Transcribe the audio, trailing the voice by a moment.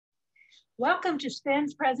Welcome to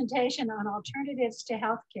SPIN's presentation on alternatives to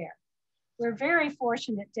healthcare. We're very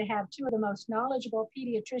fortunate to have two of the most knowledgeable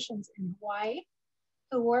pediatricians in Hawaii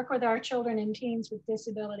who work with our children and teens with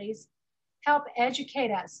disabilities, help educate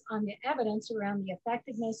us on the evidence around the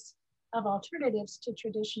effectiveness of alternatives to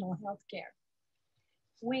traditional healthcare.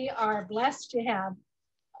 We are blessed to have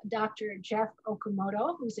Dr. Jeff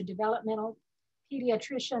Okamoto, who's a developmental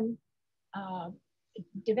pediatrician,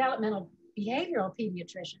 developmental behavioral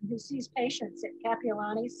pediatrician who sees patients at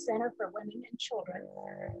Kapiolani's Center for Women and Children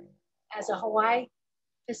as a Hawaii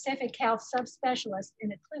Pacific Health subspecialist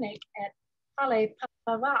in a clinic at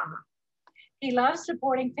Halepawa'a. He loves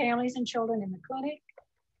supporting families and children in the clinic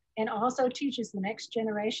and also teaches the next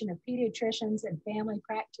generation of pediatricians and family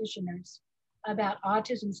practitioners about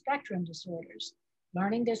autism spectrum disorders,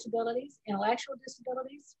 learning disabilities, intellectual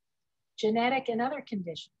disabilities, genetic and other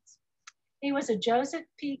conditions. He was a Joseph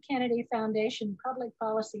P. Kennedy Foundation Public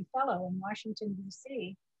Policy Fellow in Washington,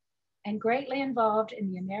 D.C., and greatly involved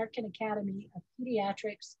in the American Academy of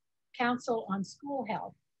Pediatrics Council on School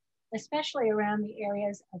Health, especially around the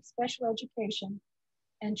areas of special education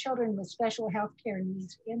and children with special health care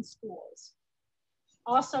needs in schools.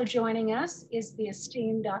 Also joining us is the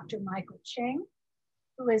esteemed Dr. Michael Cheng,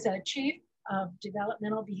 who is a Chief of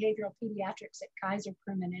Developmental Behavioral Pediatrics at Kaiser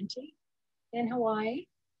Permanente in Hawaii.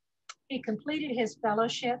 He completed his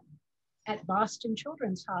fellowship at Boston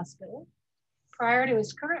Children's Hospital. Prior to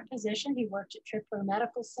his current position, he worked at Tripler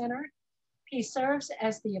Medical Center. He serves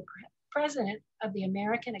as the president of the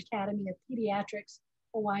American Academy of Pediatrics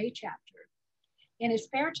Hawaii chapter. In his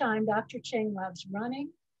spare time, Dr. Cheng loves running,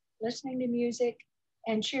 listening to music,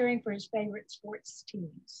 and cheering for his favorite sports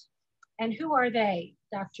teams. And who are they,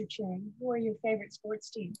 Dr. Cheng? Who are your favorite sports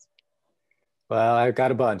teams? Well, I've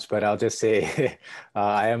got a bunch, but I'll just say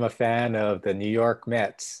I am a fan of the New York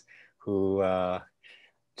Mets, who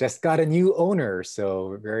just got a new owner. So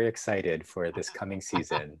we're very excited for this coming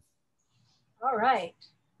season. All right.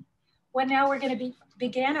 Well, now we're going to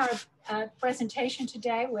begin our presentation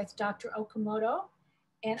today with Dr. Okamoto,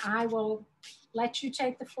 and I will let you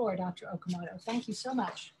take the floor, Dr. Okamoto. Thank you so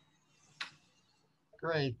much.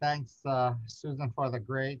 Great. Thanks, Susan, for the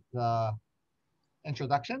great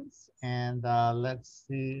introductions. And let's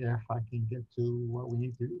see if I can get to what we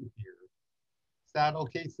need to do here. Is that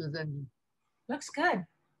okay, Susan? Looks good.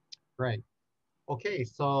 Great. Okay,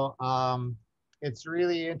 so it's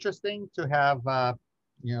really interesting to have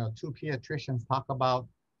two pediatricians talk about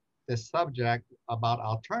this subject about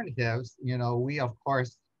alternatives. We of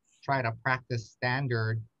course try to practice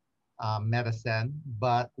standard medicine,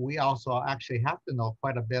 but we also actually have to know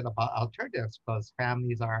quite a bit about alternatives because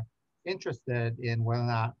families are interested in whether or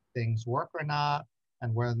not things work or not,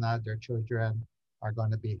 and whether or not their children are going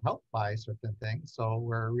to be helped by certain things. So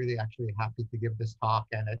we're really actually happy to give this talk,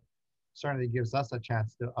 and it certainly gives us a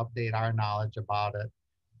chance to update our knowledge about it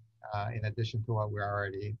in addition to what we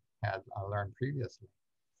already had learned previously.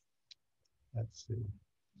 Let's see.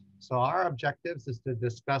 So our objectives is to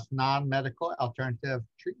discuss non-medical alternative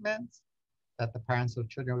treatments that the parents of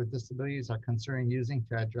children with disabilities are considering using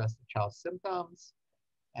to address the child's symptoms.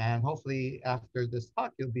 And hopefully after this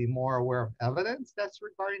talk, you'll be more aware of evidence that's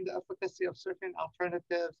regarding the efficacy of certain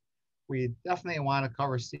alternatives. We definitely want to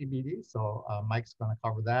cover CBD, so Mike's going to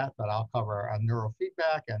cover that, but I'll cover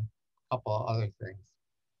neurofeedback and a couple of other things.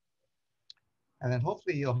 And then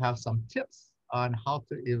hopefully you'll have some tips on how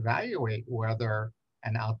to evaluate whether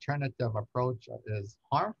an alternative approach is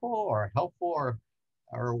harmful or helpful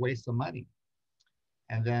or a waste of money.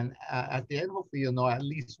 And then at the end, hopefully you'll know at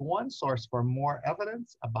least one source for more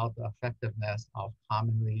evidence about the effectiveness of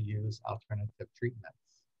commonly used alternative treatments.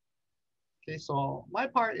 Okay, so my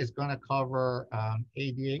part is going to cover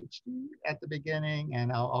ADHD at the beginning,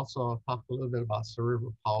 and I'll also talk a little bit about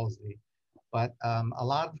cerebral palsy. But a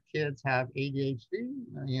lot of kids have ADHD.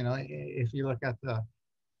 If you look at the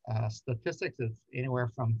statistics, it's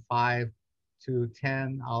anywhere from 5 to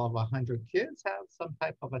 10 out of 100 kids have some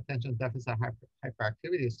type of attention deficit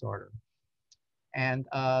hyperactivity disorder. And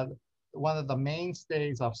one of the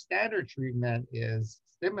mainstays of standard treatment is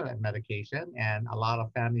stimulant medication. And a lot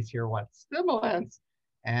of families hear what stimulants,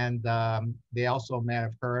 and they also may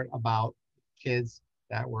have heard about kids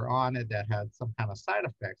that were on it that had some kind of side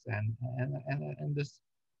effects. And this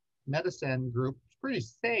medicine group is pretty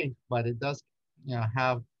safe, but it does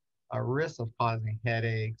have a risk of causing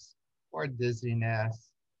headaches or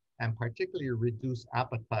dizziness, and particularly reduced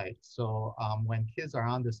appetite. So when kids are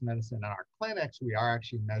on this medicine in our clinics, we are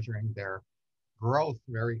actually measuring their growth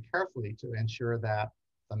very carefully to ensure that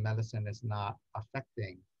the medicine is not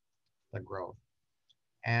affecting the growth.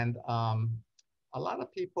 And a lot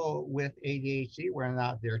of people with ADHD, whether or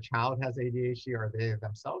not their child has ADHD or they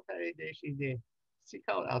themselves have ADHD, they seek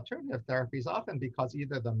out alternative therapies often because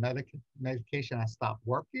either the medication has stopped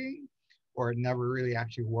working, or it never really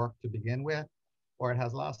actually worked to begin with, or it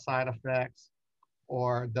has a lot of side effects,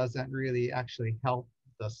 or doesn't really actually help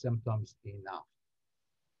the symptoms enough.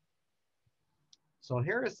 So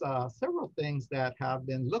here's several things that have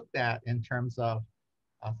been looked at in terms of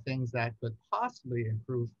things that could possibly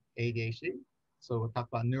improve ADHD. So we'll talk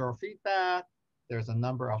about neurofeedback. There's a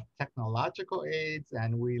number of technological aids,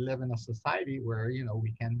 and we live in a society where, you know,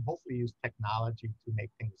 we can hopefully use technology to make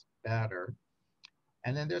things better.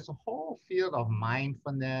 And then there's a whole field of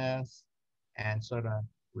mindfulness and sort of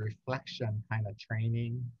reflection kind of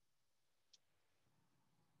training.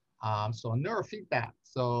 So neurofeedback.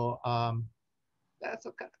 So that's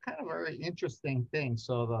a kind of very interesting thing.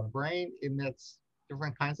 So the brain emits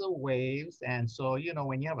different kinds of waves. And so, you know,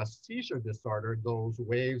 when you have a seizure disorder, those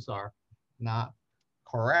waves are not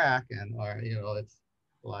correct, and, or, you know, it's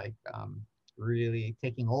like really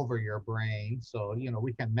taking over your brain. So, you know,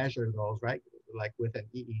 we can measure those, right? Like with an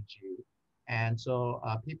EEG. And so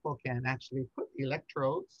people can actually put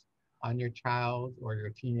electrodes on your child or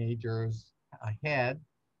your teenager's head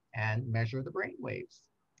and measure the brain waves.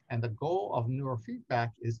 And the goal of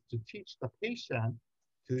neurofeedback is to teach the patient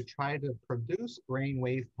to try to produce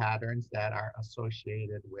brainwave patterns that are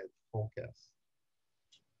associated with focus.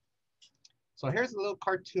 So here's a little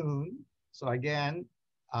cartoon. So again,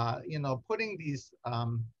 you know, putting these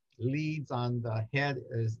leads on the head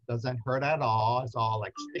doesn't hurt at all. It's all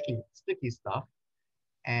like sticky stuff.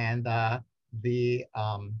 And that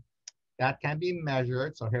can be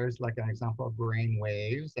measured. So here's like an example of brain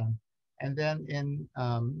waves. And then in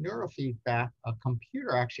neurofeedback, a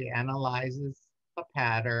computer actually analyzes the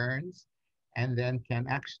patterns and then can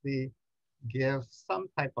actually give some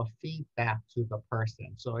type of feedback to the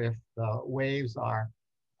person. So if the waves are,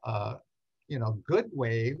 you know, good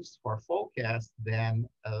waves for focus, then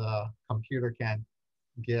the computer can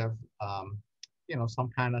give, you know, some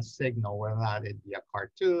kind of signal, whether or not it be a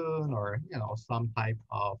cartoon or, you know, some type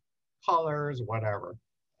of colors, whatever.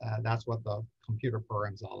 That's what the computer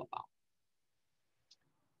program is all about.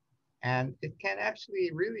 And it can actually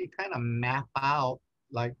really kind of map out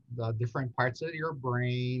like the different parts of your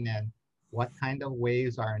brain and what kind of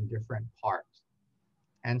waves are in different parts.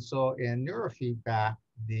 And so in neurofeedback,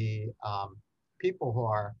 the people who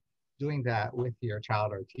are doing that with your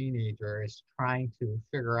child or teenager is trying to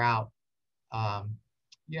figure out,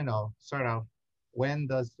 you know, sort of when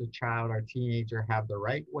does the child or teenager have the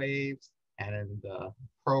right waves, and in the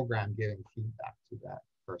program giving feedback to that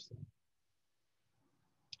person.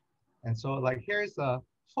 And so like here's a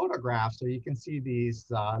photograph. So you can see these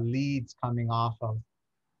leads coming off of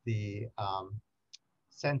the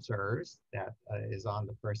sensors that is on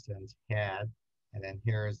the person's head. And then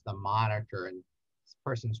here's the monitor, and this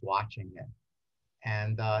person's watching it.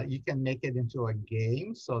 And you can make it into a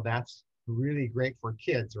game. So that's really great for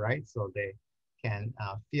kids, right? So they can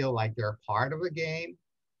feel like they're part of a game.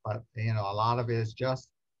 But, you know, a lot of it is just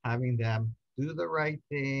having them do the right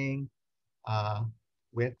thing,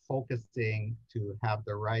 with focusing to have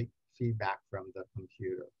the right feedback from the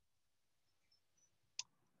computer.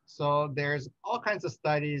 So there's all kinds of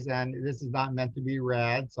studies, and this is not meant to be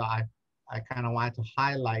read. So I kind of wanted to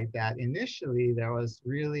highlight that initially there was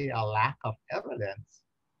really a lack of evidence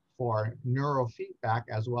for neurofeedback,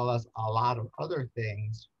 as well as a lot of other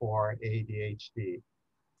things for ADHD.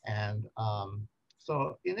 And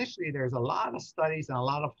so initially there's a lot of studies and a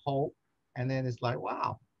lot of hope. And then it's like,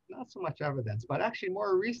 wow, not so much evidence. But actually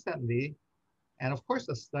more recently, and of course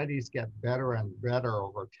the studies get better and better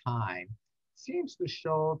over time, seems to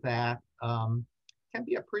show that can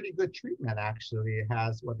be a pretty good treatment actually. It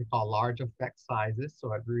has what they call large effect sizes.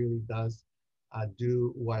 So it really does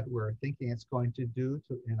do what we're thinking it's going to do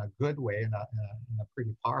in a good way, in a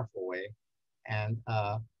pretty powerful way. And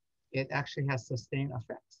it actually has sustained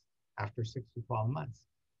effects after 6 to 12 months.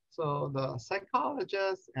 So the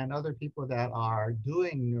psychologists and other people that are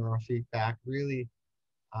doing neurofeedback really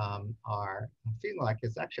are feeling like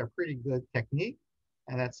it's actually a pretty good technique.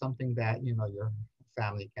 And that's something that, you know, your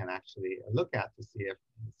family can actually look at to see if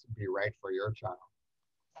it's be right for your child.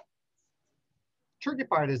 Tricky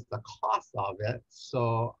part is the cost of it.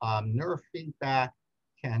 So neurofeedback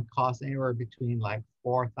can cost anywhere between like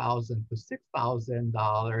 $4,000 to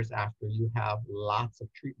 $6,000 after you have lots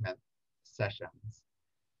of treatment sessions.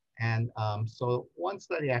 And so one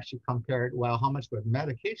study actually compared, well, how much would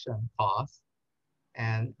medication cost,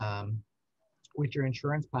 and with your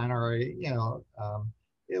insurance plan, or, you know,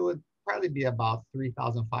 it would probably be about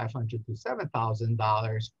 $3,500 to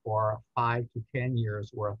 $7,000 for 5 to 10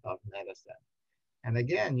 years worth of medicine. And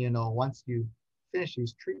again, you know, once you finish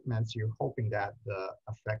these treatments, you're hoping that the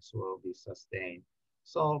effects will be sustained.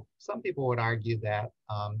 So some people would argue that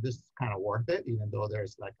this is kind of worth it, even though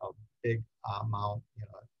there's like a big amount, you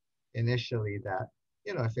know, initially that,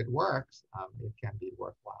 you know, if it works, it can be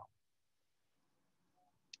worthwhile.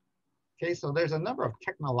 Okay, so there's a number of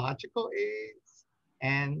technological aids.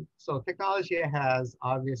 And so technology has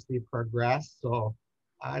obviously progressed. So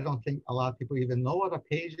I don't think a lot of people even know what a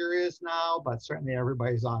pager is now, but certainly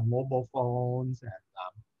everybody's on mobile phones. And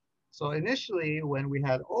so initially, when we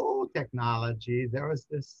had old technology, there was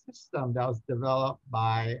this system that was developed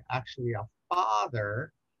by actually a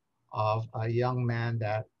father of a young man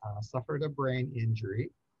that suffered a brain injury.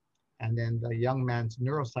 And then the young man's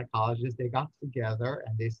neuropsychologist, they got together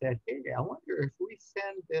and they said, hey, I wonder if we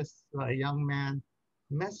send this young man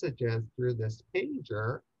messages through this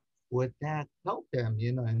pager, would that help him,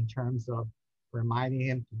 you know, in terms of reminding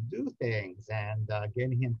him to do things and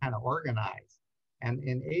getting him kind of organized. And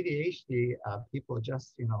in ADHD, people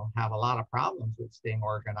just, you know, have a lot of problems with staying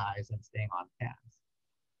organized and staying on task.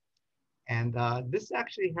 And this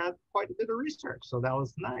actually had quite a bit of research, so that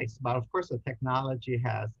was nice. But of course, the technology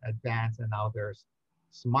has advanced, and now there's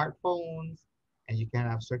smartphones, and you can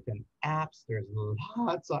have certain apps. There's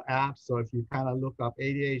lots of apps. So if you kind of look up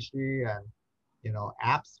ADHD and, you know,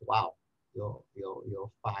 apps, wow, you'll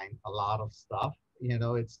find a lot of stuff. You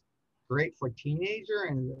know, it's great for teenager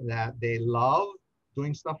and that they love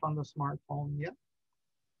doing stuff on the smartphone. Yeah.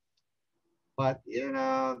 But, you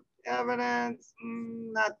know, evidence,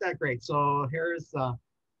 not that great. So here's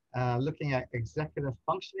looking at executive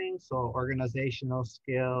functioning, so organizational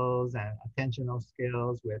skills and attentional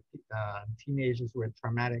skills with teenagers with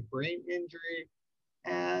traumatic brain injury.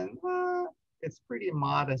 And it's pretty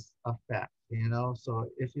modest effect, you know? So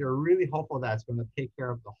if you're really hopeful that it's gonna take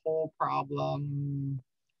care of the whole problem,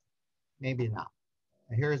 maybe not.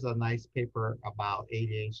 And here's a nice paper about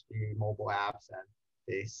ADHD mobile apps, and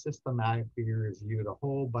they systematically reviewed a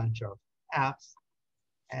whole bunch of apps.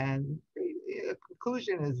 And the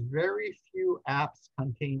conclusion is very few apps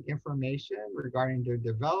contain information regarding their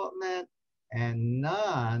development, and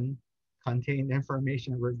none contain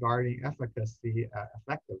information regarding efficacy,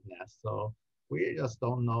 effectiveness. So we just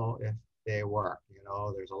don't know if they work. You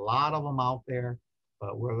know, there's a lot of them out there,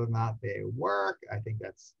 but whether or not they work, I think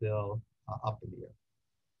that's still up in the air.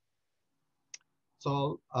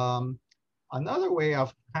 So another way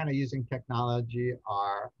of kind of using technology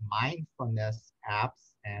are mindfulness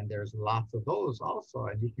apps, and there's lots of those also.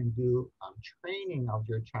 And you can do training of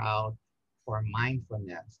your child for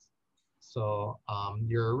mindfulness. So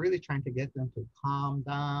you're really trying to get them to calm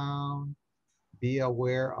down, be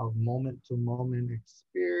aware of moment-to-moment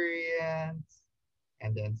experience,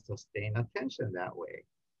 and then sustain attention that way.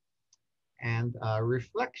 And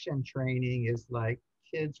reflection training is like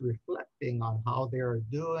kids reflecting on how they're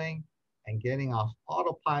doing and getting off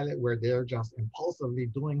autopilot where they're just impulsively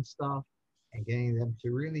doing stuff and getting them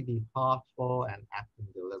to really be thoughtful and acting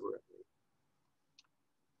deliberately.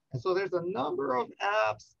 And so there's a number of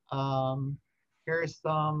apps. Here's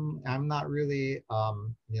some, I'm not really,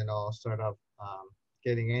 you know, sort of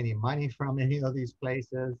getting any money from any of these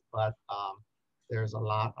places, but there's a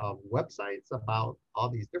lot of websites about all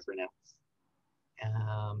these different apps.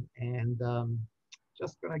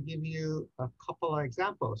 Just gonna give you a couple of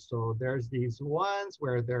examples. So there's these ones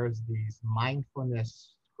where there's these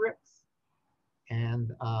mindfulness scripts,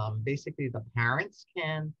 and basically the parents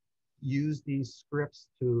can use these scripts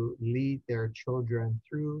to lead their children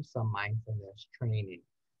through some mindfulness training.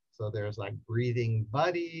 So there's like breathing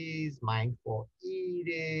buddies, mindful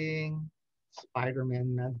eating,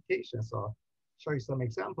 Spider-Man meditation. So I'll show you some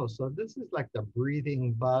examples. So this is like the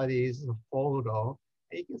breathing buddies, a photo.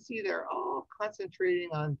 And you can see they're all concentrating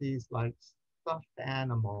on these like stuffed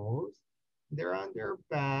animals. They're on their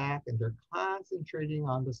back and they're concentrating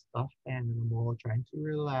on the stuffed animal, trying to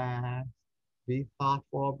relax, be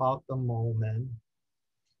thoughtful about the moment.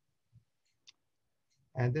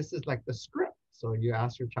 And this is like the script. So you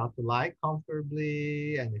ask your child to lie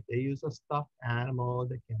comfortably, and if they use a stuffed animal,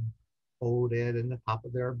 they can hold it in the top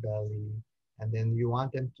of their belly. And then you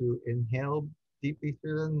want them to inhale deeply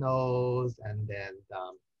through the nose and then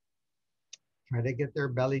try to get their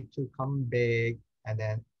belly to come big, and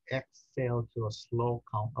then exhale to a slow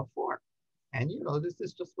count of 4. And you know, this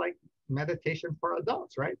is just like meditation for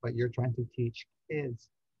adults, right? But you're trying to teach kids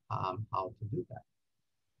how to do that.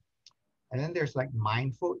 And then there's like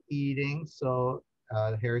mindful eating. So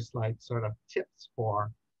here's like sort of tips for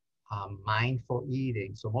mindful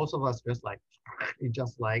eating. So most of us just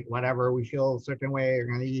like whatever we feel a certain way,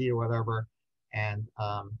 we're gonna eat or whatever. And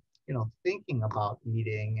thinking about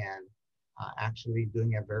eating and actually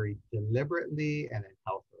doing it very deliberately and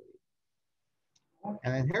healthily.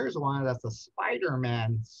 And then here's one that's a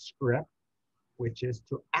Spider-Man script, which is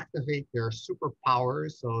to activate their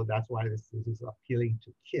superpowers. So that's why this is appealing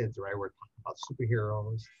to kids, right? We're talking about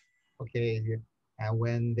superheroes. Okay, and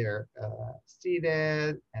when they're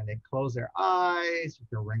seated and they close their eyes, you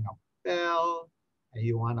can ring a bell, and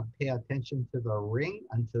you want to pay attention to the ring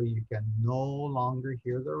until you can no longer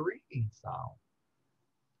hear the ringing sound.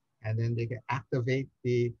 And then they can activate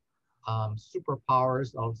the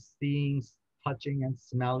superpowers of seeing, touching, and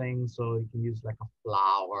smelling. So you can use like a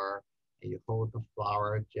flower, and you hold the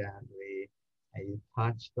flower gently, and you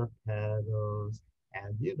touch the petals,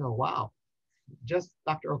 and wow, just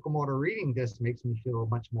Dr. Okamoto reading this makes me feel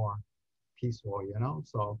much more peaceful,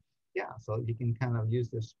 So yeah, so you can kind of use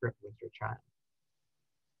this script with your child.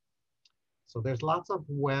 So there's lots of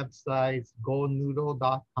websites,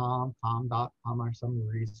 gonoodle.com, com.com are some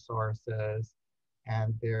resources.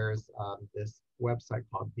 And there's this website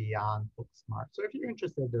called Beyond Book Smart. So if you're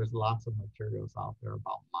interested, there's lots of materials out there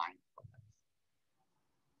about mindfulness.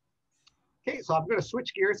 Okay, so I'm going to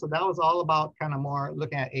switch gears. So that was all about kind of more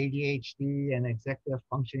looking at ADHD and executive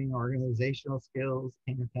functioning, organizational skills,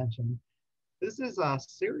 paying attention. This is a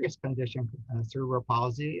serious condition, cerebral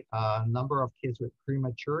palsy. A number of kids with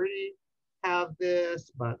prematurity have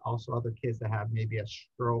this, but also other kids that have maybe a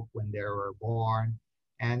stroke when they were born.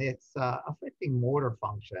 And it's affecting motor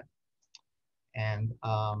function. And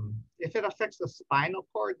if it affects the spinal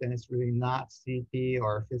cord, then it's really not CP,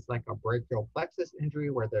 or if it's like a brachial plexus injury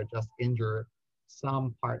where they're just injured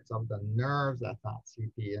some parts of the nerves, that's not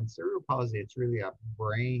CP. And cerebral palsy, it's really a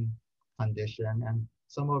brain condition. And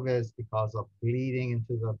some of it is because of bleeding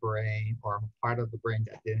into the brain or part of the brain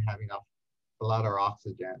that didn't have enough blood or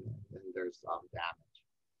oxygen, and there's damage.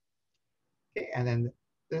 Okay, and then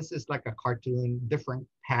this is like a cartoon, different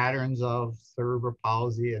patterns of cerebral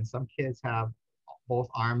palsy, and some kids have both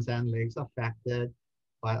arms and legs affected,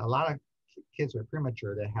 but a lot of kids are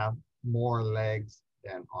premature, they have more legs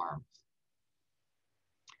than arms.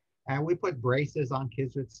 And we put braces on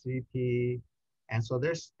kids with CP, and so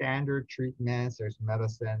there's standard treatments, there's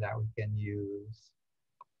medicine that we can use.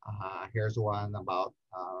 Here's one about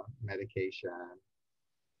medication.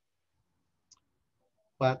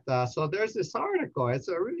 But so there's this article, it's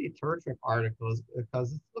a really terrific article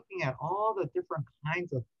because it's looking at all the different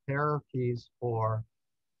kinds of therapies for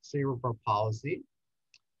cerebral palsy.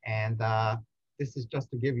 And this is just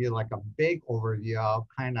to give you like a big overview. I'll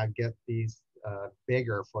kind of get these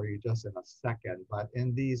bigger for you just in a second. But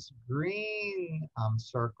in these green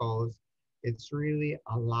circles, it's really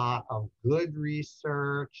a lot of good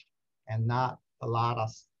research and not a lot of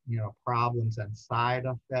problems and side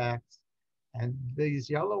effects. And these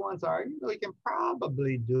yellow ones are, you can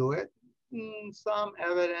probably do it. Some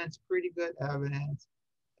evidence, pretty good evidence.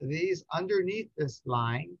 These underneath this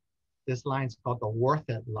line is called the worth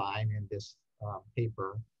it line in this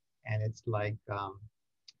paper. And it's like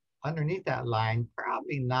underneath that line,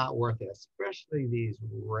 probably not worth it, especially these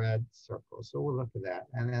red circles. So we'll look at that.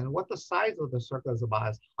 And then what the size of the circle is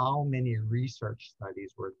about is how many research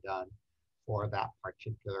studies were done for that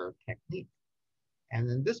particular technique. And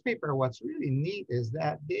in this paper, what's really neat is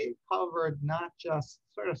that they covered not just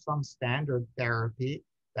sort of some standard therapy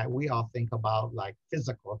that we all think about, like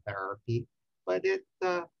physical therapy, but it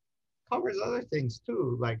covers other things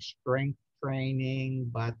too, like strength training.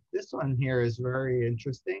 But this one here is very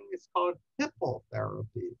interesting. It's called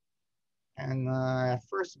hippotherapy. And at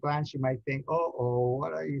first glance, you might think, oh,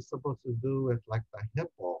 what are you supposed to do with like the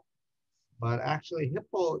hippo? But actually,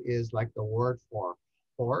 hippo is like the word for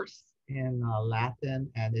horse in Latin,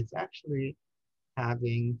 and it's actually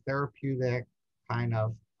having therapeutic kind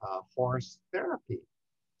of horse therapy.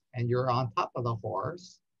 And you're on top of the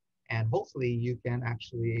horse, and hopefully you can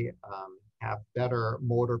actually have better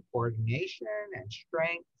motor coordination and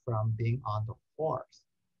strength from being on the horse.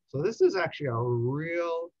 So this is actually a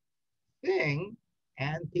real thing,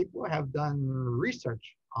 and people have done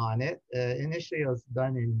research on it. Initially, it was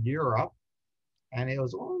done in Europe, and it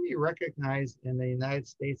was only recognized in the United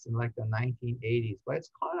States in like the 1980s, but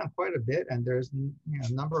it's caught on quite a bit. And there's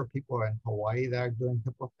a number of people in Hawaii that are doing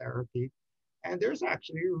hippotherapy. And there's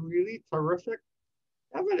actually really terrific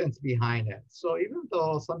evidence behind it. So even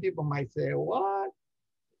though some people might say, what?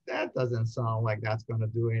 That doesn't sound like that's going to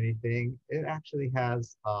do anything. It actually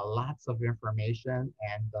has lots of information,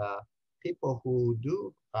 and people who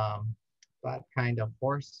do that kind of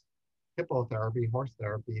horse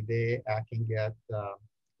therapy, they can get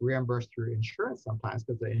reimbursed through insurance sometimes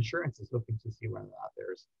because the insurance is looking to see whether or not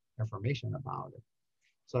there's information about it.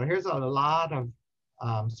 So here's a lot of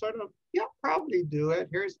sort of, yeah, probably do it.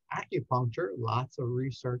 Here's acupuncture, lots of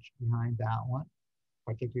research behind that one,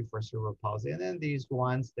 particularly for cerebral palsy. And then these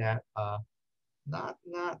ones that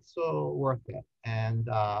not so worth it. And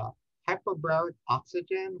hyperbaric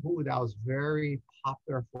oxygen, ooh, that was very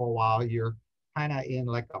popular for a while. You're kind of in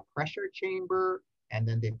like a pressure chamber, and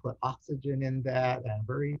then they put oxygen in that, and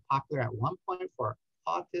very popular at one point for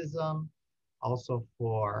autism, also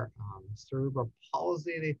for cerebral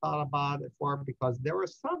palsy, they thought about it for, because there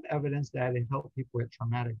was some evidence that it helped people with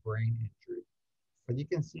traumatic brain injury. But you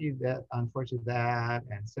can see that, unfortunately, that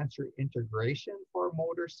and sensory integration for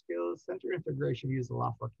motor skills. Sensory integration used a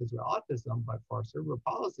lot for kids with autism, but for cerebral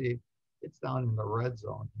palsy, it's down in the red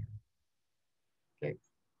zone here. Okay,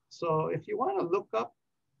 so if you want to look up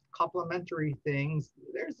complementary things,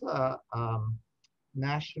 there's a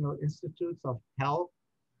National Institutes of Health,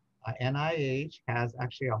 NIH has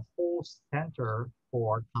actually a whole center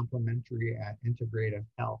for complementary and integrative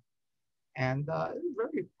health. And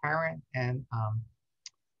very parent and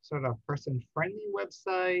sort of person-friendly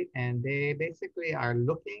website, and they basically are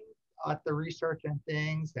looking at the research and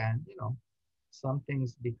things, and you know, some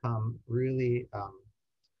things become really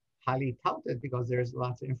highly touted because there's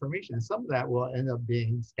lots of information. And some of that will end up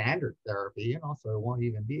being standard therapy, you know, so it won't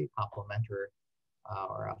even be complementary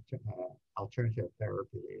or alternative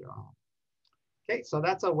therapy later on. Okay, so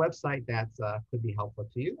that's a website that could be helpful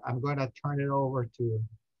to you. I'm going to turn it over to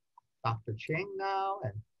Dr. Ching now,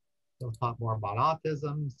 and he'll talk more about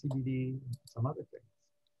autism, CBD, and some other things.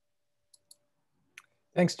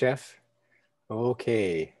 Thanks, Jeff.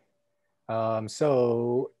 Okay,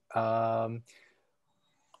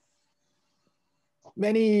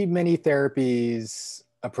 many therapies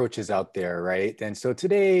approaches out there, right? And so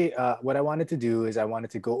today, what I wanted to do is I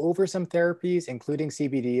wanted to go over some therapies, including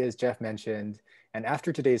CBD, as Jeff mentioned. And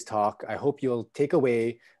after today's talk, I hope you'll take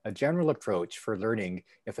away a general approach for learning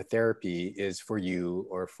if a therapy is for you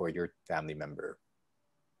or for your family member.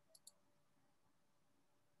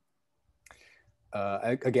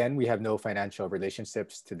 Again, we have no financial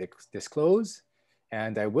relationships to disclose,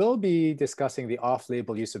 and I will be discussing the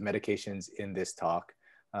off-label use of medications in this talk.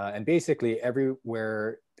 And basically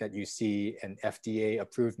everywhere that you see an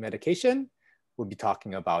FDA-approved medication, we'll be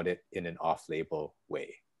talking about it in an off-label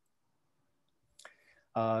way.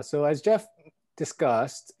 So as Jeff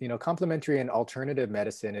discussed, you know, complementary and alternative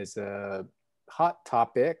medicine is a hot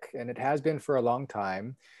topic, and it has been for a long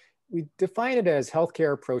time. We define it as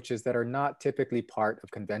healthcare approaches that are not typically part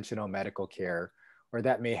of conventional medical care, or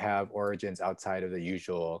that may have origins outside of the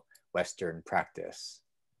usual Western practice.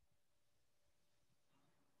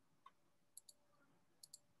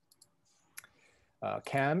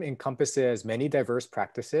 CAM encompasses many diverse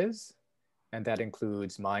practices, and that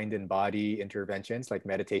includes mind and body interventions like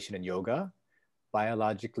meditation and yoga,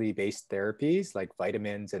 biologically based therapies like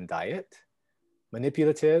vitamins and diet,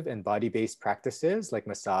 manipulative and body-based practices like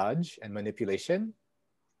massage and manipulation,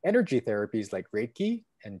 energy therapies like Reiki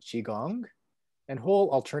and Qigong, and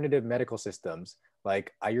whole alternative medical systems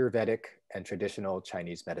like Ayurvedic and traditional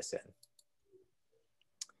Chinese medicine.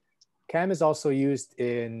 CAM is also used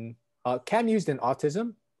in CAM used in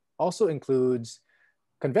autism also includes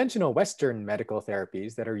conventional Western medical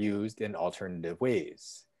therapies that are used in alternative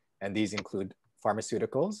ways. And these include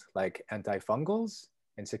pharmaceuticals like antifungals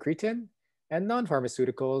and secretin, and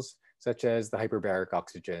non-pharmaceuticals such as the hyperbaric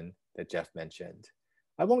oxygen that Jeff mentioned.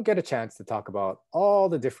 I won't get a chance to talk about all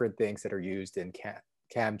the different things that are used in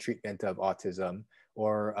CAM treatment of autism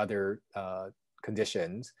or other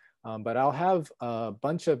conditions. But I'll have a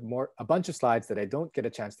bunch of slides that I don't get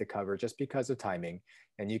a chance to cover just because of timing.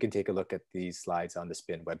 And you can take a look at these slides on the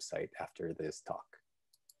SPIN website after this talk.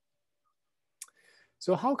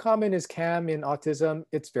 So how common is CAM in autism?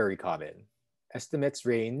 It's very common. Estimates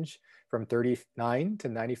range from 39 to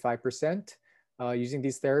 95% using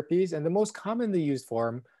these therapies. And the most commonly used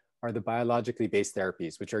form are the biologically based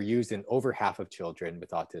therapies, which are used in over half of children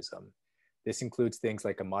with autism. This includes things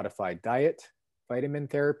like a modified diet, vitamin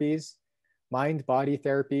therapies, mind-body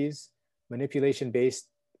therapies, manipulation-based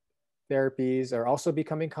therapies are also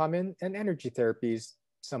becoming common, and energy therapies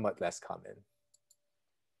somewhat less common.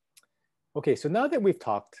 Okay, so now that we've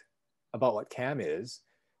talked about what CAM is,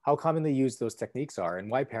 how commonly used those techniques are,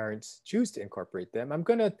 and why parents choose to incorporate them, I'm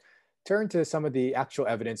gonna turn to some of the actual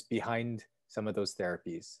evidence behind some of those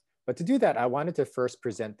therapies. But to do that, I wanted to first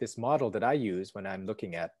present this model that I use when I'm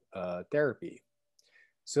looking at therapy.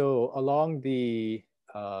 So along the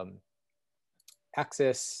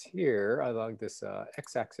axis here, along this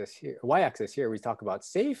x-axis here, y-axis here, we talk about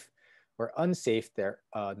safe or unsafe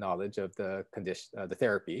knowledge of the condition, the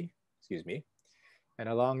therapy, excuse me. And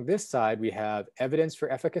along this side, we have evidence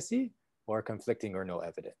for efficacy or conflicting or no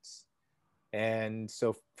evidence. And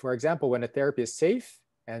so, for example, when a therapy is safe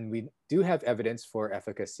and we do have evidence for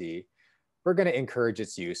efficacy, we're going to encourage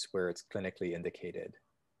its use where it's clinically indicated.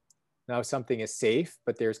 Now, if something is safe,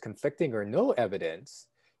 but there's conflicting or no evidence,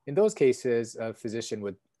 in those cases, a physician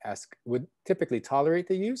would typically tolerate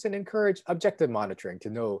the use and encourage objective monitoring to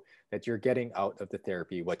know that you're getting out of the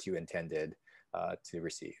therapy what you intended to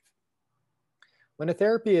receive. When a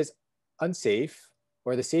therapy is unsafe,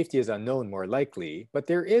 or the safety is unknown more likely, but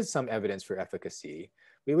there is some evidence for efficacy,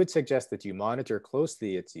 we would suggest that you monitor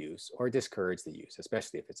closely its use or discourage the use,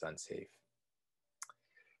 especially if it's unsafe.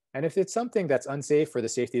 And if it's something that's unsafe or the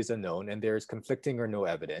safety is unknown and there's conflicting or no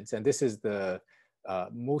evidence, and this is the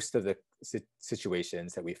most of the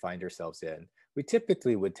situations that we find ourselves in, we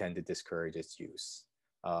typically would tend to discourage its use.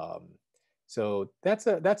 So that's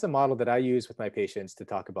a model that I use with my patients to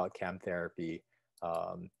talk about CAM therapy.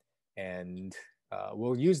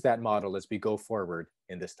 We'll use that model as we go forward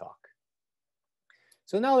in this talk.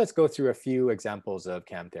 So now let's go through a few examples of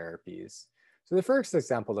CAM therapies. So the first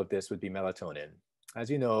example of this would be melatonin. As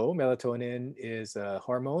you know, melatonin is a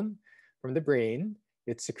hormone from the brain.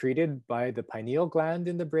 It's secreted by the pineal gland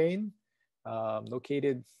in the brain,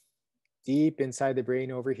 located deep inside the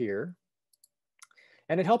brain over here.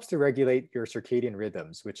 And it helps to regulate your circadian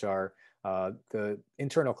rhythms, which are the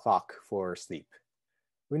internal clock for sleep.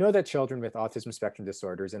 We know that children with autism spectrum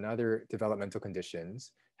disorders and other developmental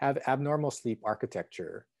conditions have abnormal sleep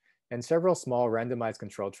architecture, and several small randomized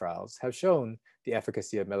controlled trials have shown the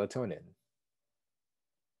efficacy of melatonin.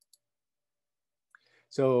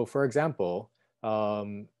 So for example,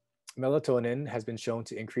 melatonin has been shown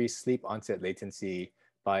to increase sleep onset latency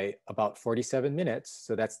by about 47 minutes.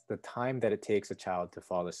 So that's the time that it takes a child to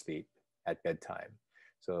fall asleep at bedtime.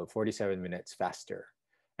 So 47 minutes faster.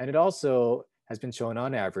 And it also has been shown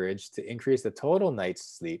on average to increase the total night's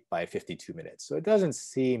sleep by 52 minutes. So it doesn't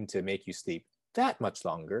seem to make you sleep that much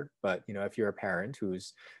longer, but if you're a parent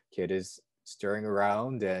whose kid is stirring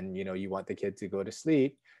around and you want the kid to go to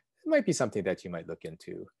sleep, it might be something that you might look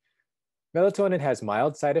into. Melatonin has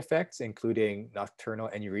mild side effects, including nocturnal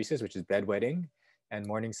enuresis, which is bedwetting, and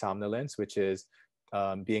morning somnolence, which is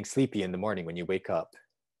being sleepy in the morning when you wake up.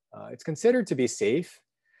 It's considered to be safe,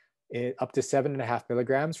 up to 7.5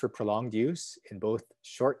 milligrams for prolonged use in both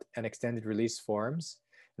short and extended release forms.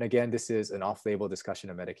 And again, this is an off-label discussion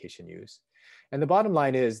of medication use. And the bottom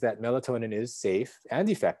line is that melatonin is safe and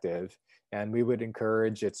effective, and we would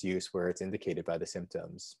encourage its use where it's indicated by the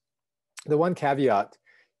symptoms. The one caveat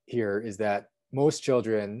here is that most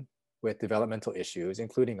children with developmental issues,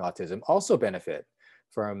 including autism, also benefit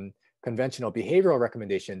from conventional behavioral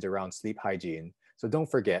recommendations around sleep hygiene. So don't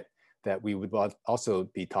forget that we would also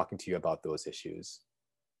be talking to you about those issues.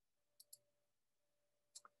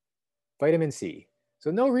 Vitamin C. So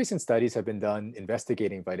no recent studies have been done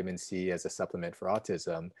investigating vitamin C as a supplement for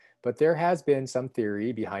autism, but there has been some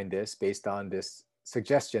theory behind this based on this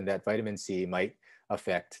suggestion that vitamin C might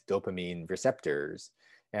affect dopamine receptors.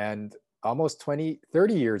 And almost 30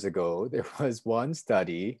 years ago, there was one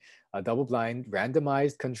study, a double-blind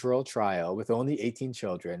randomized control trial with only 18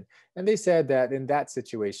 children. And they said that in that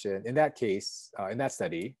situation, in that case, in that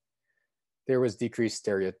study, there was decreased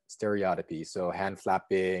stereotypy, so hand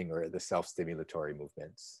flapping or the self-stimulatory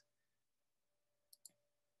movements.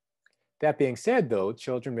 That being said, though,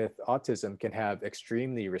 children with autism can have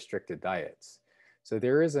extremely restricted diets. So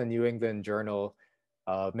there is a New England Journal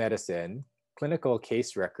of Medicine clinical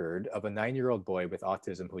case record of a 9-year-old boy with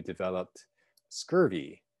autism who developed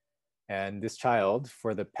scurvy. And this child,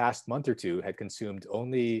 for the past month or two, had consumed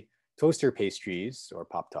only toaster pastries or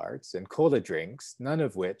Pop-Tarts and cola drinks, none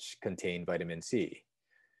of which contain vitamin C.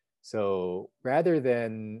 So rather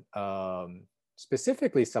than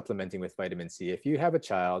specifically supplementing with vitamin C, if you have a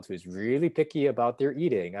child who's really picky about their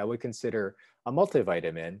eating, I would consider a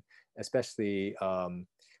multivitamin, especially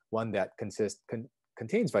one that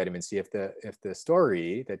contains vitamin C if the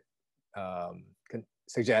story that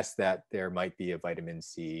suggests that there might be a vitamin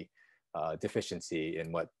C deficiency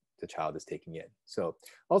in what the child is taking in. So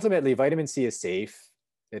ultimately, vitamin C is safe.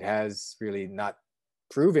 It has really not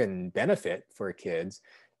proven benefit for kids,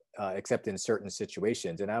 except in certain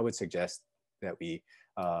situations. And I would suggest that we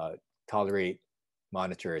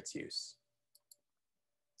monitor its use.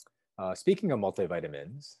 Speaking of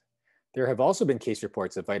multivitamins, there have also been case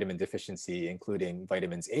reports of vitamin deficiency, including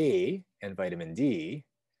vitamins A and vitamin D.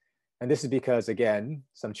 And this is because, again,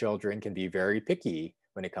 some children can be very picky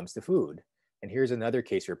when it comes to food. And here's another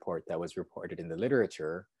case report that was reported in the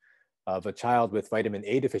literature of a child with vitamin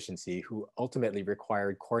A deficiency who ultimately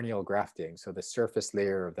required corneal grafting. So the surface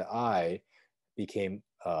layer of the eye became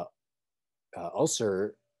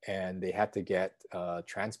ulcer, and they had to get a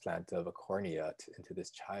transplant of a cornea into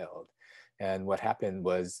this child. And what happened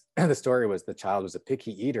was, the story was the child was a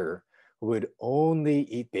picky eater who would only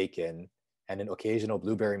eat bacon and an occasional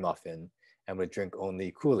blueberry muffin and would drink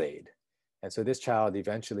only Kool-Aid. And so this child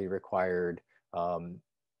eventually required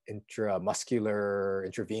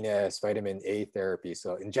intravenous vitamin A therapy,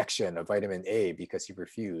 so injection of vitamin A, because he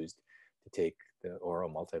refused to take the oral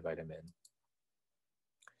multivitamin.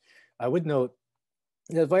 I would note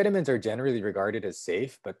that vitamins are generally regarded as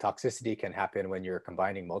safe, but toxicity can happen when you're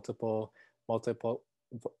combining multiple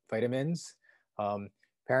vitamins.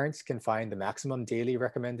 Parents can find the maximum daily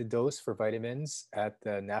recommended dose for vitamins at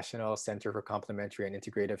the National Center for Complementary and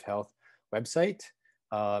Integrative Health website.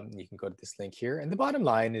 You can go to this link here. And the bottom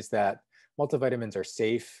line is that multivitamins are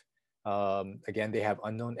safe. Again, they have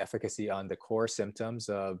unknown efficacy on the core symptoms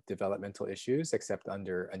of developmental issues, except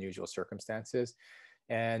under unusual circumstances.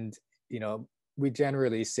 And, we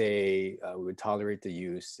generally say we would tolerate the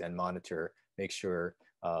use and monitor, make sure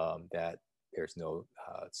that there's no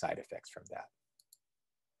side effects from that.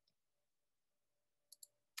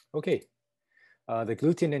 Okay, the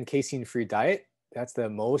gluten and casein-free diet, that's the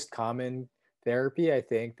most common therapy, I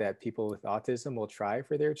think, that people with autism will try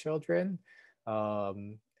for their children.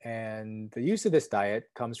 And the use of this diet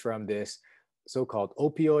comes from this so-called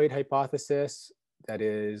opioid hypothesis, that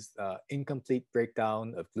is incomplete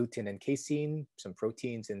breakdown of gluten and casein, some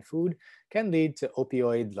proteins in food, can lead to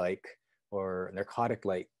opioid-like or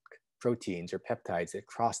narcotic-like proteins or peptides that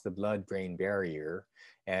cross the blood-brain barrier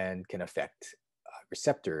and can affect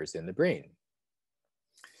receptors in the brain.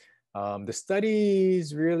 The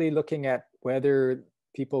studies really looking at whether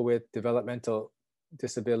people with developmental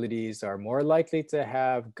disabilities are more likely to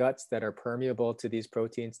have guts that are permeable to these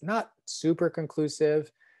proteins, not super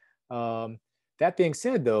conclusive. That being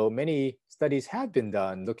said, though, many studies have been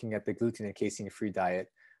done looking at the gluten and casein-free diet,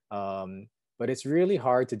 but it's really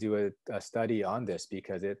hard to do a study on this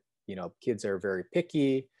because kids are very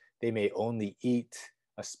picky. They may only eat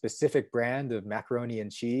a specific brand of macaroni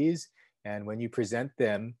and cheese, and when you present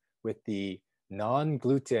them with the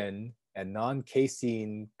non-gluten and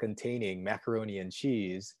non-casein containing macaroni and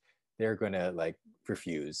cheese, they're gonna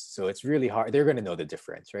refuse. So it's really hard. They're gonna know the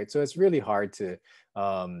difference, right? So it's really hard to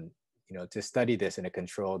to study this in a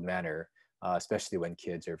controlled manner, especially when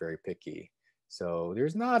kids are very picky. So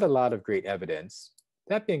there's not a lot of great evidence.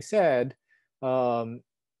 That being said,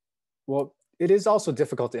 well, it is also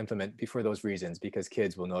difficult to implement for those reasons because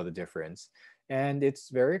kids will know the difference. And it's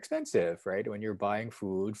very expensive, right? When you're buying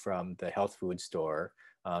food from the health food store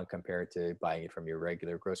compared to buying it from your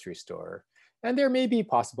regular grocery store. And there may be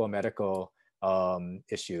possible medical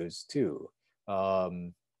issues too.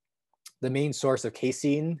 The main source of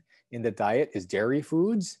casein in the diet is dairy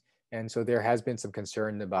foods. And so there has been some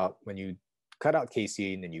concern about when you cut out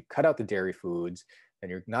casein and you cut out the dairy foods, and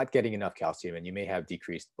you're not getting enough calcium and you may have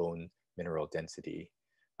decreased bone mineral density.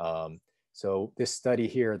 So this study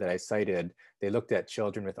here that I cited, they looked at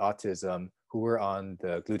children with autism who were on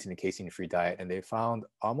the gluten and casein-free diet, and they found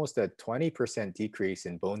almost a 20% decrease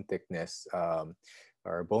in bone thickness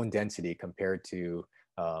or bone density compared to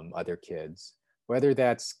other kids. Whether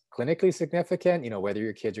that's clinically significant, whether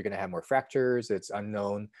your kids are going to have more fractures, it's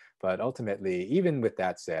unknown. But ultimately, even with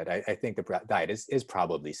that said, I think the diet is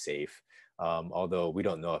probably safe, although we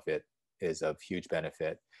don't know if it is of huge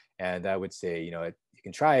benefit. And I would say, you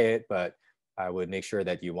can try it, but I would make sure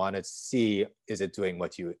that you want to see, is it doing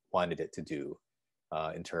what you wanted it to do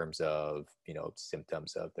in terms of,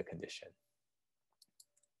 symptoms of the condition.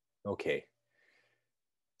 Okay.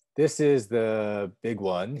 This is the big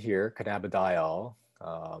one here, cannabidiol.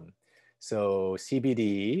 So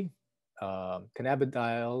CBD,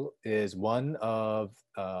 cannabidiol is one of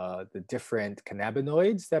the different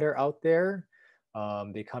cannabinoids that are out there.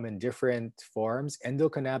 They come in different forms.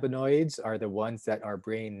 Endocannabinoids are the ones that our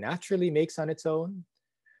brain naturally makes on its own.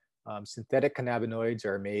 Synthetic cannabinoids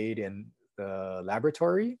are made in the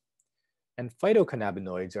laboratory. And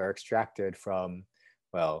phytocannabinoids are extracted from,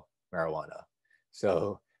 well, marijuana.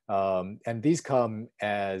 So, and these come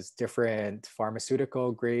as different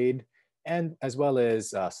pharmaceutical grade and as well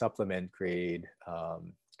as supplement grade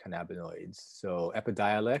cannabinoids. So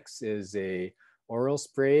Epidiolex is a oral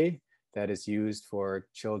spray that is used for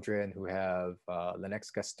children who have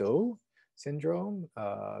Lennox-Gastaut syndrome,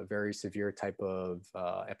 a very severe type of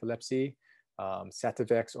epilepsy.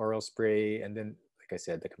 Sativex oral spray, and then, like I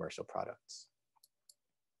said, the commercial products.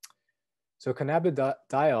 So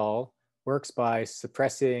cannabidiol works by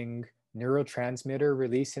suppressing neurotransmitter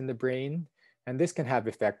release in the brain, and this can have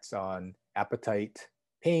effects on appetite,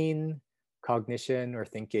 pain, cognition or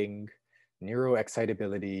thinking,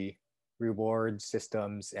 neuroexcitability, reward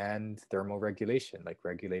systems, and thermoregulation, like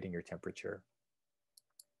regulating your temperature.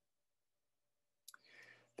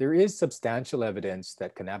 There is substantial evidence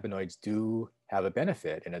that cannabinoids do have a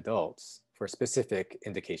benefit in adults for specific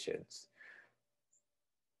indications.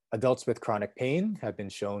 Adults with chronic pain have been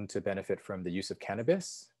shown to benefit from the use of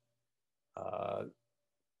cannabis.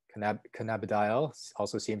 Cannabidiol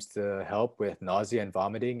also seems to help with nausea and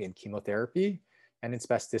vomiting in chemotherapy and in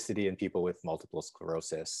spasticity in people with multiple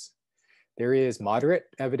sclerosis. There is moderate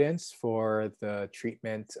evidence for the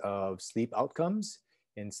treatment of sleep outcomes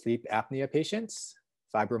in sleep apnea patients,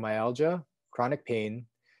 fibromyalgia, chronic pain,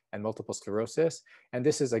 and multiple sclerosis. And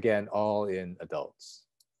this is, again, all in adults.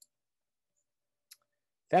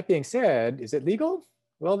 That being said, is it legal?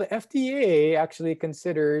 Well, the FDA actually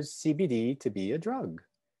considers CBD to be a drug,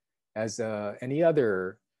 as any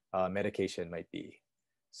other medication might be.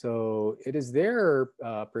 So it is their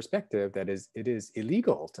perspective that it is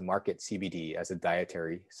illegal to market CBD as a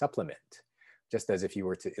dietary supplement, just as if you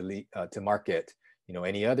were to market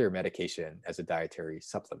any other medication as a dietary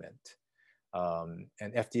supplement.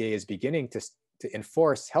 And FDA is beginning to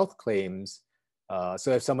enforce health claims.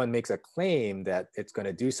 So if someone makes a claim that it's going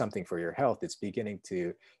to do something for your health, it's beginning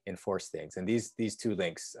to enforce things. And these two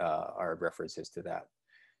links are references to that.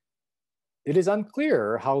 It is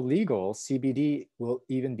unclear how legal CBD will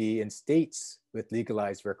even be in states with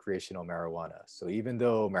legalized recreational marijuana. So even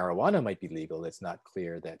though marijuana might be legal, it's not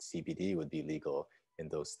clear that CBD would be legal in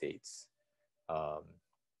those states.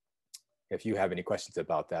 If you have any questions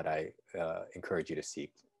about that, I encourage you to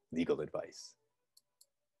seek legal advice.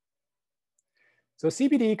 So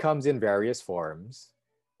CBD comes in various forms: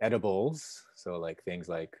 edibles, so like things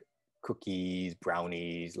like cookies,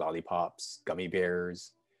 brownies, lollipops, gummy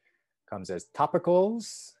bears. Comes as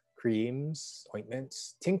topicals, creams,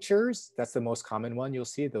 ointments, tinctures. That's the most common one you'll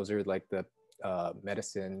see. Those are like the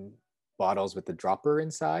medicine bottles with the dropper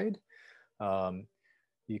inside.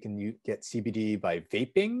 You can get CBD by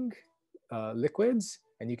vaping liquids,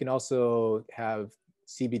 and you can also have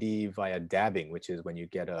CBD via dabbing, which is when you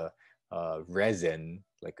get a resin,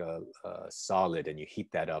 like a solid, and you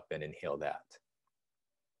heat that up and inhale that.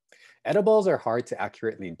 Edibles are hard to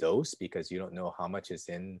accurately dose because you don't know how much is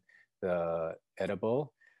in the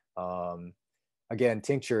edible. Again,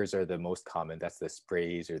 tinctures are the most common. That's the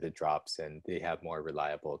sprays or the drops, and they have more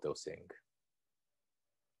reliable dosing.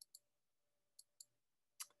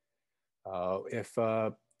 If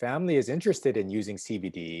a family is interested in using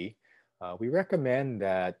CBD, we recommend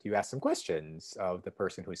that you ask some questions of the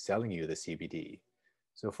person who's selling you the CBD.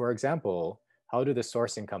 So for example, how do the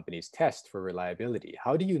sourcing companies test for reliability?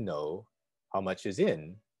 How do you know how much is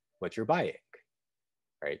in what you're buying,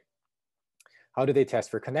 right? How do they test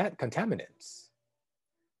for contaminants?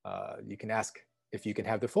 You can ask if you can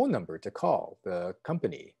have the phone number to call the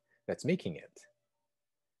company that's making it.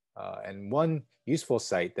 And one useful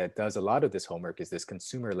site that does a lot of this homework is this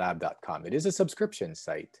consumerlab.com. It is a subscription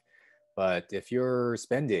site, but if you're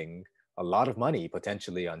spending a lot of money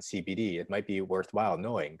potentially on CBD, it might be worthwhile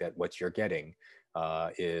knowing that what you're getting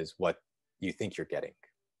is what you think you're getting.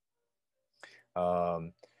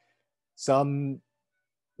 Some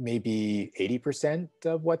maybe 80%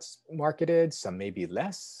 of what's marketed, some maybe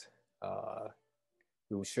less.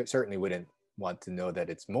 You certainly wouldn't want to know that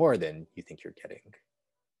it's more than you think you're getting.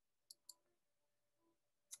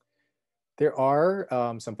 There are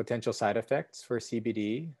some potential side effects for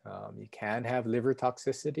CBD. You can have liver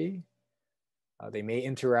toxicity. They may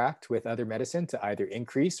interact with other medicine to either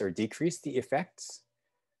increase or decrease the effects.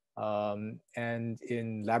 And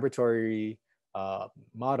in laboratory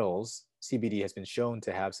models, CBD has been shown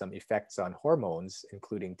to have some effects on hormones,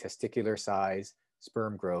 including testicular size,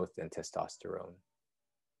 sperm growth, and testosterone.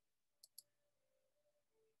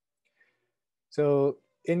 So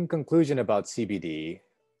in conclusion about CBD,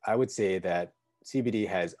 I would say that CBD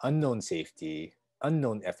has unknown safety,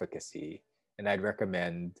 unknown efficacy, and I'd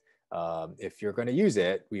recommend if you're going to use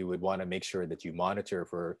it, we would want to make sure that you monitor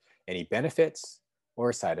for any benefits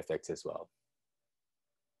or side effects as well.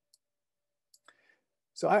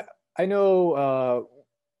 So I know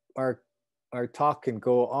our talk can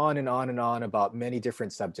go on and on and on about many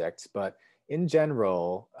different subjects, but in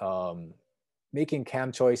general, making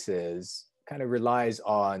CAM choices kind of relies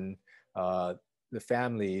on the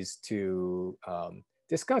families to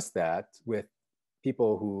discuss that with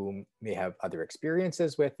people who may have other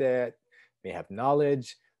experiences with it, may have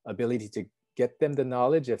knowledge, ability to get them the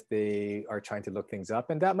knowledge if they are trying to look things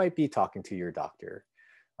up, and that might be talking to your doctor.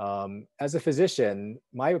 As a physician,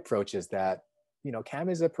 my approach is that, CAM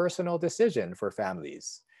is a personal decision for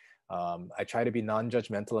families. I try to be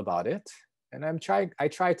non-judgmental about it, and I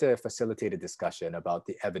try to facilitate a discussion about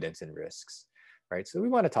the evidence and risks, right? So we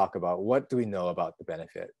want to talk about, what do we know about the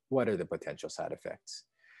benefit? What are the potential side effects?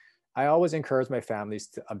 I always encourage my families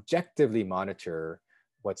to objectively monitor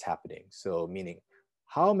what's happening. So meaning,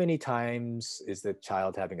 how many times is the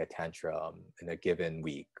child having a tantrum in a given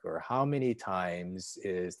week? Or how many times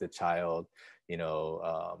is the child,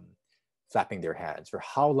 flapping their hands? For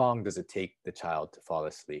how long does it take the child to fall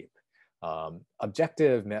asleep?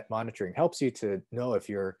 Objective monitoring helps you to know if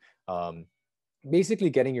you're basically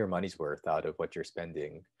getting your money's worth out of what you're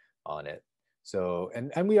spending on it. So,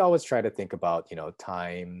 and we always try to think about,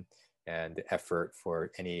 time and effort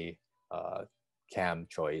for any CAM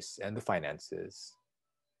choice and the finances.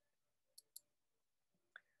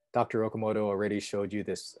 Dr. Okamoto already showed you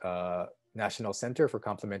this National Center for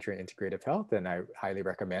Complementary and Integrative Health, and I highly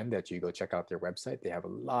recommend that you go check out their website. They have a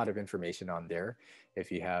lot of information on there.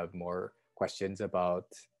 If you have more questions about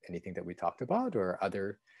anything that we talked about or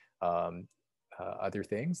other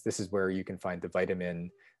things, this is where you can find the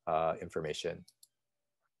vitamin information.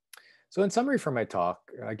 So in summary for my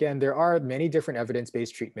talk, again, there are many different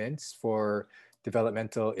evidence-based treatments for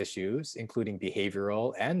developmental issues, including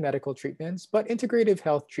behavioral and medical treatments, but integrative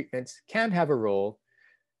health treatments can have a role.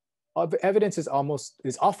 Evidence is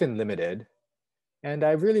often limited, and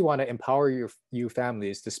I really want to empower you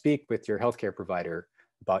families to speak with your healthcare provider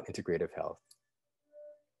about integrative health.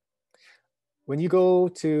 When you go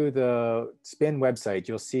to the SPIN website,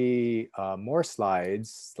 you'll see more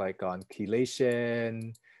slides like on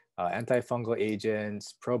chelation, antifungal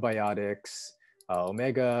agents, probiotics,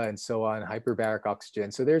 omega, and so on, hyperbaric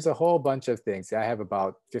oxygen. So there's a whole bunch of things. I have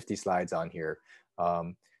about 50 slides on here.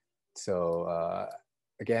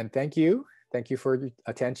 Again, thank you. Thank you for your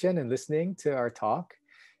attention and listening to our talk.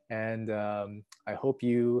 And I hope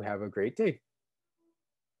you have a great day.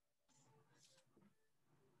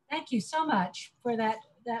 Thank you so much for that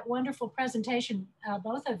wonderful presentation,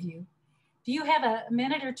 both of you. Do you have a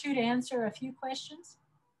minute or two to answer a few questions?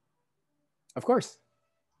 Of course.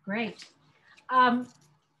 Great.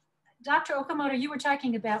 Dr. Okamoto, you were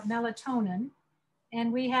talking about melatonin,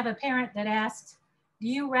 and we have a parent that asked, do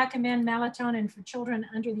you recommend melatonin for children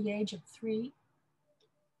under the age of 3?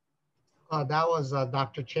 That was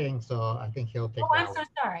Dr. Ching, so I think he'll take that. Oh, I'm so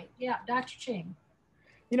sorry. Yeah, Dr. Ching.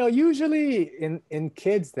 Usually in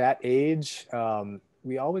kids that age,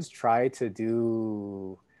 we always try to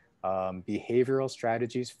do behavioral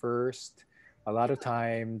strategies first. A lot of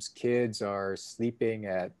times kids are sleeping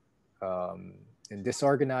in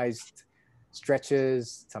disorganized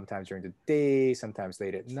stretches, sometimes during the day, sometimes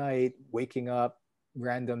late at night, waking up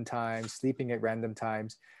random times, sleeping at random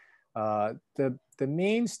times. The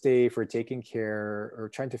mainstay for taking care or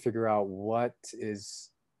trying to figure out what is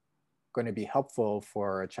going to be helpful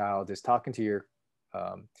for a child is talking to your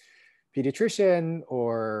pediatrician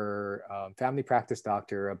or family practice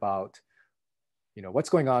doctor about, what's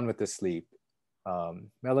going on with the sleep.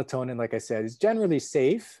 Melatonin, like I said, is generally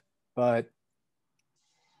safe, but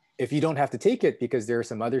if you don't have to take it because there are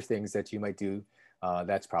some other things that you might do,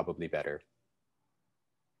 that's probably better.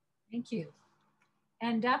 Thank you.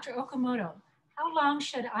 And Dr. Okamoto, how long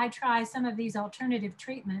should I try some of these alternative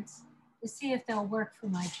treatments to see if they'll work for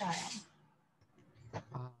my child?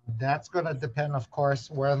 That's going to depend, of course,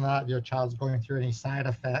 whether or not your child's going through any side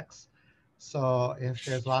effects. So if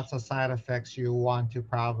there's lots of side effects, you want to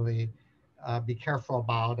probably be careful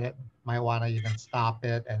about it. Might want to even stop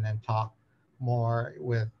it and then talk more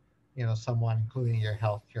with, someone, including your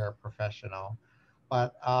healthcare professional.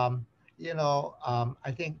 But,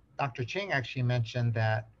 I think Dr. Ching actually mentioned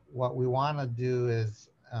that what we want to do is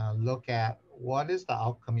look at what is the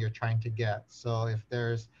outcome you're trying to get. So if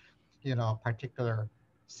there's, a particular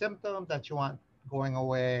symptom that you want going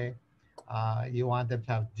away, you want them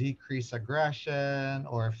to have decreased aggression,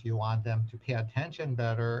 or if you want them to pay attention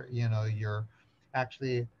better, you're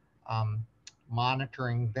actually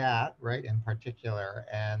monitoring that, right, in particular.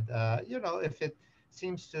 And, if it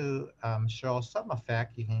seems to show some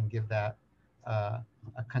effect, you can give that a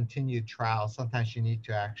continued trial. Sometimes you need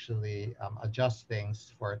to actually adjust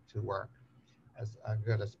things for it to work as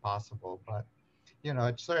good as possible. But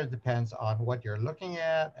it sort of depends on what you're looking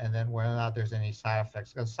at and then whether or not there's any side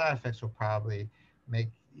effects, because side effects will probably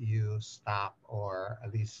make you stop or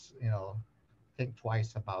at least, think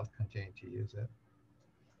twice about continuing to use it.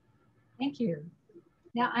 Thank you.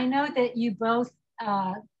 Now, I know that you both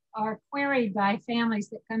are queried by families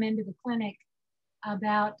that come into the clinic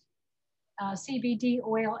about CBD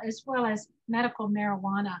oil as well as medical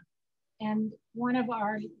marijuana. And one of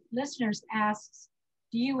our listeners asks,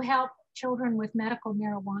 do you help children with medical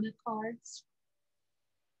marijuana cards?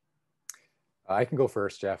 I can go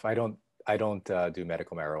first, Jeff. I don't do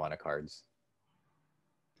medical marijuana cards.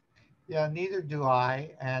 Yeah, neither do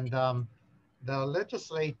I. And the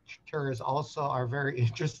legislators also are very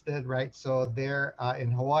interested, right? So they're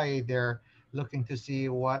in Hawaii, they're looking to see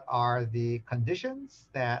what are the conditions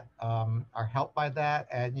that are helped by that.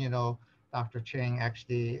 And, Dr. Ching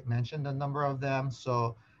actually mentioned a number of them.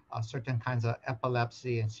 So certain kinds of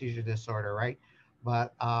epilepsy and seizure disorder, right?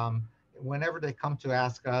 But whenever they come to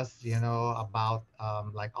ask us, about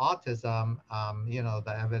like autism,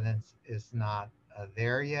 the evidence is not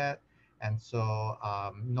there yet. And so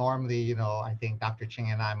normally, I think Dr.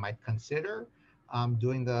 Ching and I might consider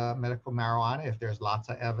doing the medical marijuana if there's lots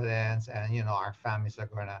of evidence and, our families are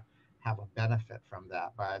going to have a benefit from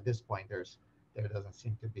that. But at this point, there doesn't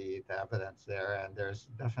seem to be the evidence there. And there's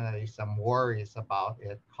definitely some worries about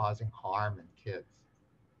it causing harm in kids.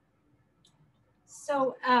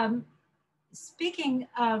 So speaking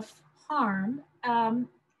of harm,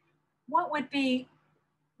 what would be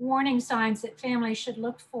warning signs that families should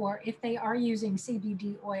look for if they are using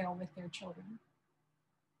CBD oil with their children?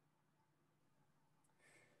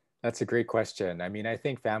 That's a great question. I mean, I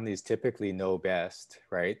think families typically know best,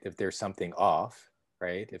 right? If there's something off,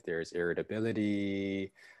 right? If there's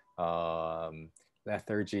irritability,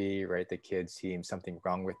 lethargy, right? The kids seem something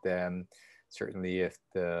wrong with them. Certainly if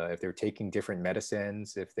they're taking different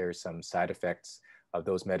medicines, if there's some side effects of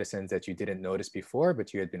those medicines that you didn't notice before,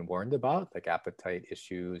 but you had been warned about, like appetite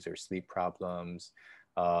issues or sleep problems.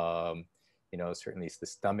 Certainly the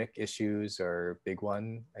stomach issues are a big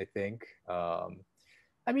one, I think.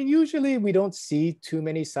 I mean, usually we don't see too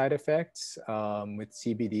many side effects with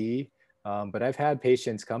CBD, but I've had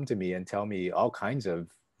patients come to me and tell me all kinds of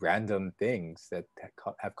random things that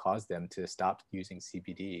have caused them to stop using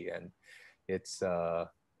CBD, and it's out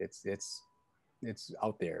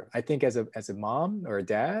there. I think as a mom or a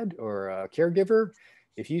dad or a caregiver,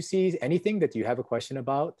 if you see anything that you have a question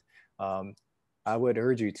about, I would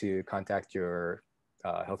urge you to contact your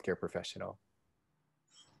healthcare professional.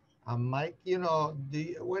 Mike,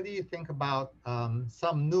 what do you think about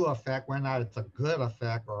some new effect, whether or not it's a good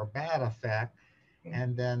effect or a bad effect,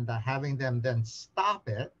 and then having them then stop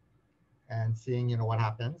it and seeing, what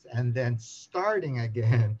happens, and then starting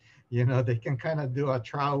again, they can kind of do a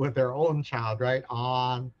trial with their own child, right?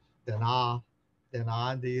 On, then off, then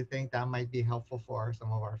on. Do you think that might be helpful for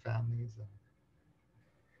some of our families?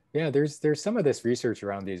 Yeah, there's some of this research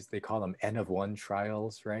around these, they call them N of one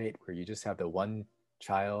trials, right? Where you just have the one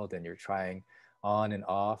child and you're trying on and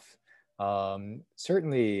off.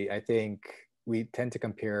 Certainly, I think we tend to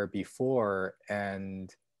compare before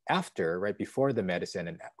and after, right? Before the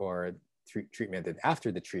medicine or treatment and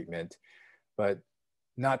after the treatment, but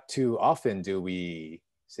not too often do we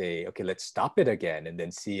say, okay, let's stop it again and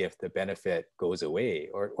then see if the benefit goes away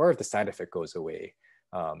or if the side effect goes away.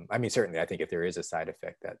 I mean, certainly, I think if there is a side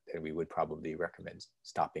effect that we would probably recommend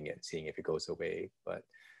stopping it, seeing if it goes away. But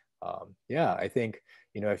yeah, I think,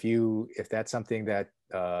 if that's something that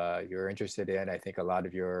you're interested in, I think a lot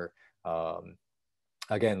of your,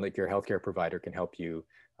 again, like your healthcare provider can help you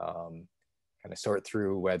kind of sort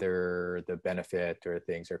through whether the benefit or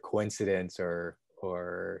things are coincidence or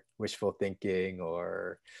wishful thinking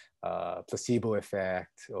or placebo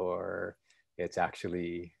effect, or it's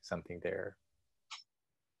actually something there.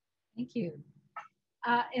 Thank you.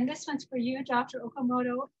 And this one's for you, Dr.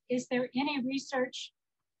 Okamoto. Is there any research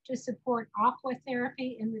to support aqua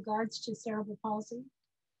therapy in regards to cerebral palsy?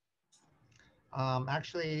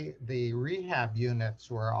 Actually, the rehab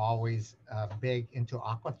units were always big into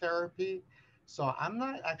aqua therapy. So I'm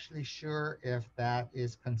not actually sure if that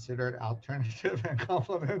is considered alternative and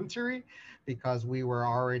complementary because we were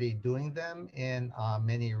already doing them in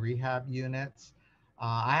many rehab units.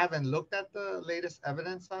 I haven't looked at the latest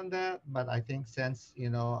evidence on that, but I think since,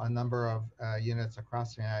 a number of units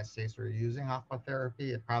across the United States were using aqua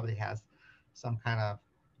therapy, it probably has some kind of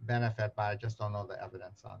benefit, but I just don't know the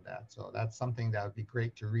evidence on that. So that's something that would be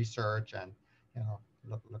great to research and,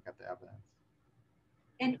 look at the evidence.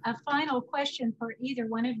 And a final question for either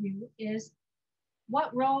one of you is,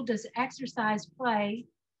 what role does exercise play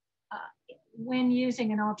when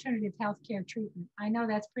using an alternative healthcare treatment? I know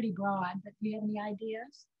that's pretty broad, but do you have any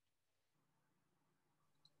ideas?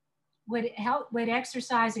 Would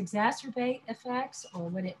exercise exacerbate effects or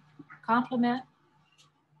would it complement?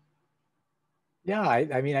 Yeah,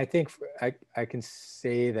 I mean, I think I can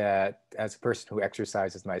say that as a person who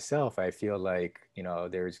exercises myself, I feel like,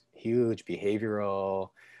 there's huge behavioral,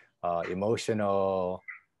 emotional,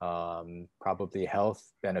 probably health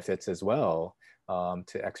benefits as well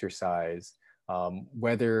to exercise.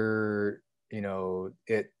 Whether, you know,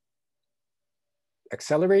 it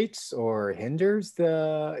accelerates or hinders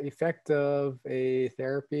the effect of a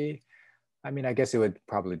therapy, I mean, I guess it would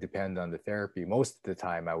probably depend on the therapy. Most of the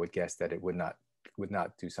time, I would guess that it would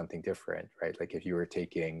not do something different, right? Like if you were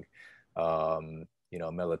taking, you know,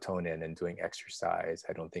 melatonin and doing exercise,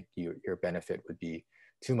 I don't think your benefit would be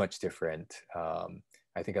too much different.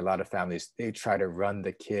 I think a lot of families, they try to run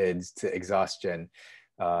the kids to exhaustion,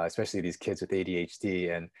 especially these kids with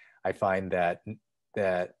ADHD, and I find that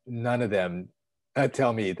none of them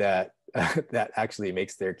tell me that that actually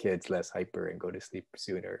makes their kids less hyper and go to sleep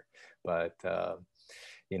sooner. But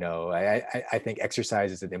you know, I think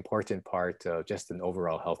exercise is an important part of just an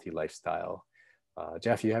overall healthy lifestyle.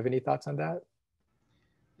 Jeff, you have any thoughts on that?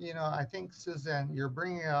 You know, I think, Susan, you're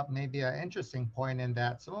bringing up maybe an interesting point in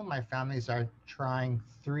that some of my families are trying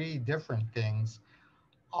three different things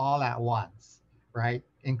all at once, right?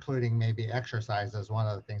 Including maybe exercise as one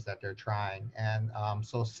of the things that they're trying. And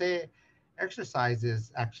so, say exercise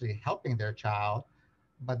is actually helping their child,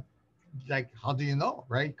 but like, how do you know,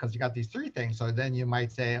 right? Because you got these three things. So then you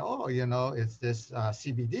might say, oh, you know, it's this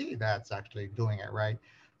CBD that's actually doing it, right?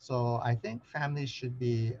 So I think families should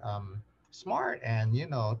be smart and, you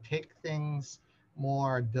know, take things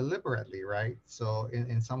more deliberately, right? So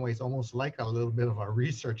in some ways, almost like a little bit of a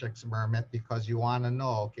research experiment, because you want to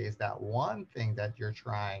know, okay, is that one thing that you're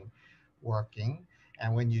trying working?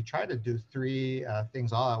 And when you try to do three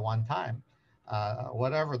things all at one time,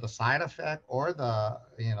 whatever the side effect or the,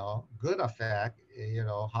 you know, good effect, you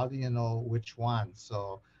know, how do you know which one?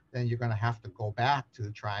 So then you're going to have to go back to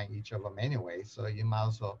trying each of them anyway. So you might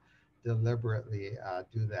as well deliberately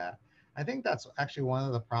do that. I think that's actually one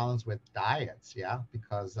of the problems with diets, yeah,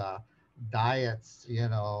 because diets, you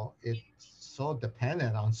know, it's so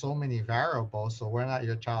dependent on so many variables. So whether or not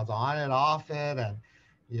your child's on it, off it, and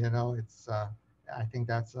you know, it's I think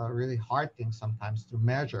that's a really hard thing sometimes to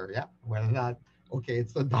measure, yeah, whether or not, okay,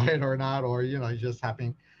 it's the diet or not, or you know, you just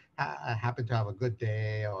happen to have a good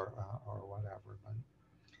day or whatever.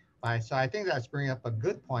 But so I think that's bringing up a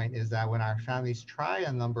good point, is that when our families try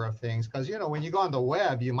a number of things, because you know, when you go on the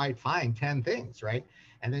web, you might find 10 things, right?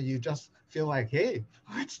 And then you just feel like, hey,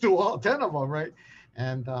 let's do all 10 of them, right?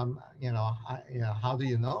 And you know, you know, how do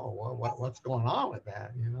you know what's going on with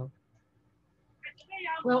that, you know?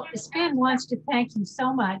 Well, Spin wants to thank you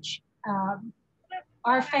so much.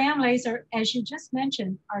 Our families are, as you just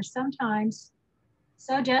mentioned, are sometimes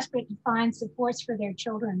so desperate to find supports for their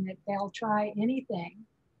children that they'll try anything.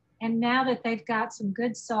 And now that they've got some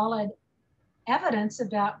good, solid evidence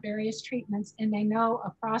about various treatments and they know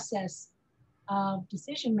a process of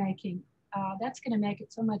decision making, that's going to make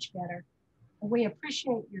it so much better. We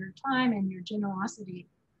appreciate your time and your generosity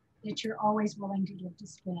that you're always willing to give to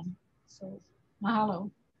Spin. So,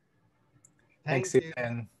 mahalo. Thanks, Thank you.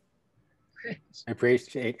 Susan. I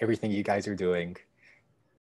appreciate everything you guys are doing.